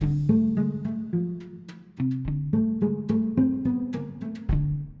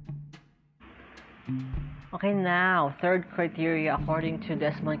Okay, now, third criteria according to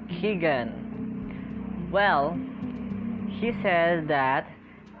Desmond Keegan. Well, he says that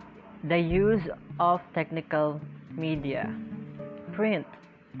the use of technical media, print,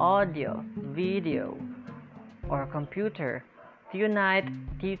 audio, video, or computer to unite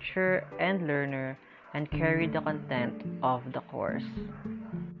teacher and learner and carry the content of the course.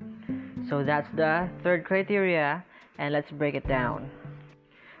 So that's the third criteria, and let's break it down.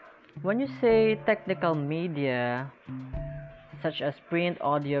 When you say technical media, such as print,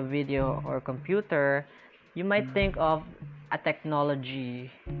 audio, video, or computer, you might think of a technology.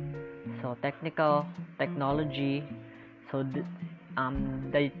 So technology. So the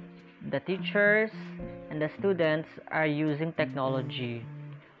teachers and the students are using technology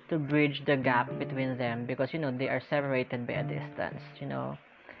to bridge the gap between them, because they are separated by a distance.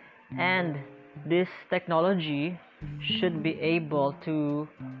 And this technology should be able to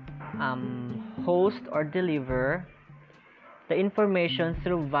host or deliver the information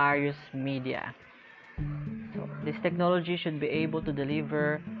through various media. So this technology should be able to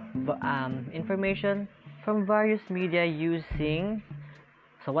deliver information from various media using,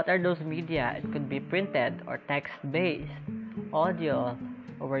 so what are those media? It could be printed or text-based, audio,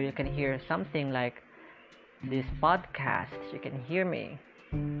 or where you can hear something like this podcast, you can hear me.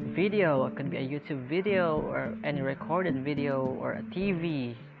 Video, it could be a YouTube video or any recorded video or a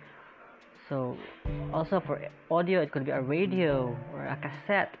TV. So also for audio, it could be a radio or a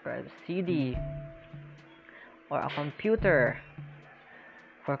cassette or a CD or a computer.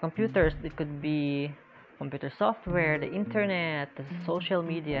 For computers, it could be computer software, the internet, the social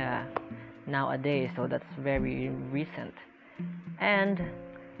media nowadays. So that's very recent. And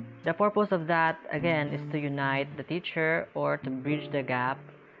the purpose of that, again, is to unite the teacher or to bridge the gap,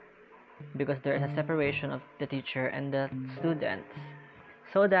 because there is a separation of the teacher and the students.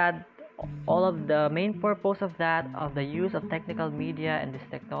 So that all of the main purpose of the use of technical media and this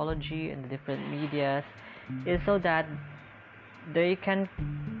technology and the different medias is so that they can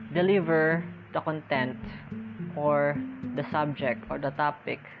deliver the content or the subject or the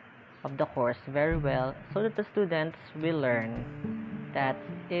topic of the course very well, so that the students will learn. That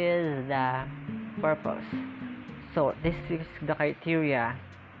is the purpose. So this is the criteria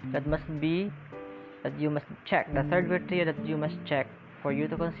that you must check. The third criteria that you must check for you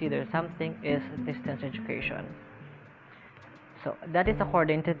to consider something is distance education. So that is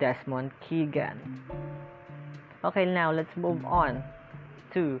according to Desmond Keegan. Okay, now let's move on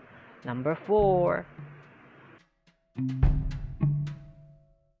to number 4.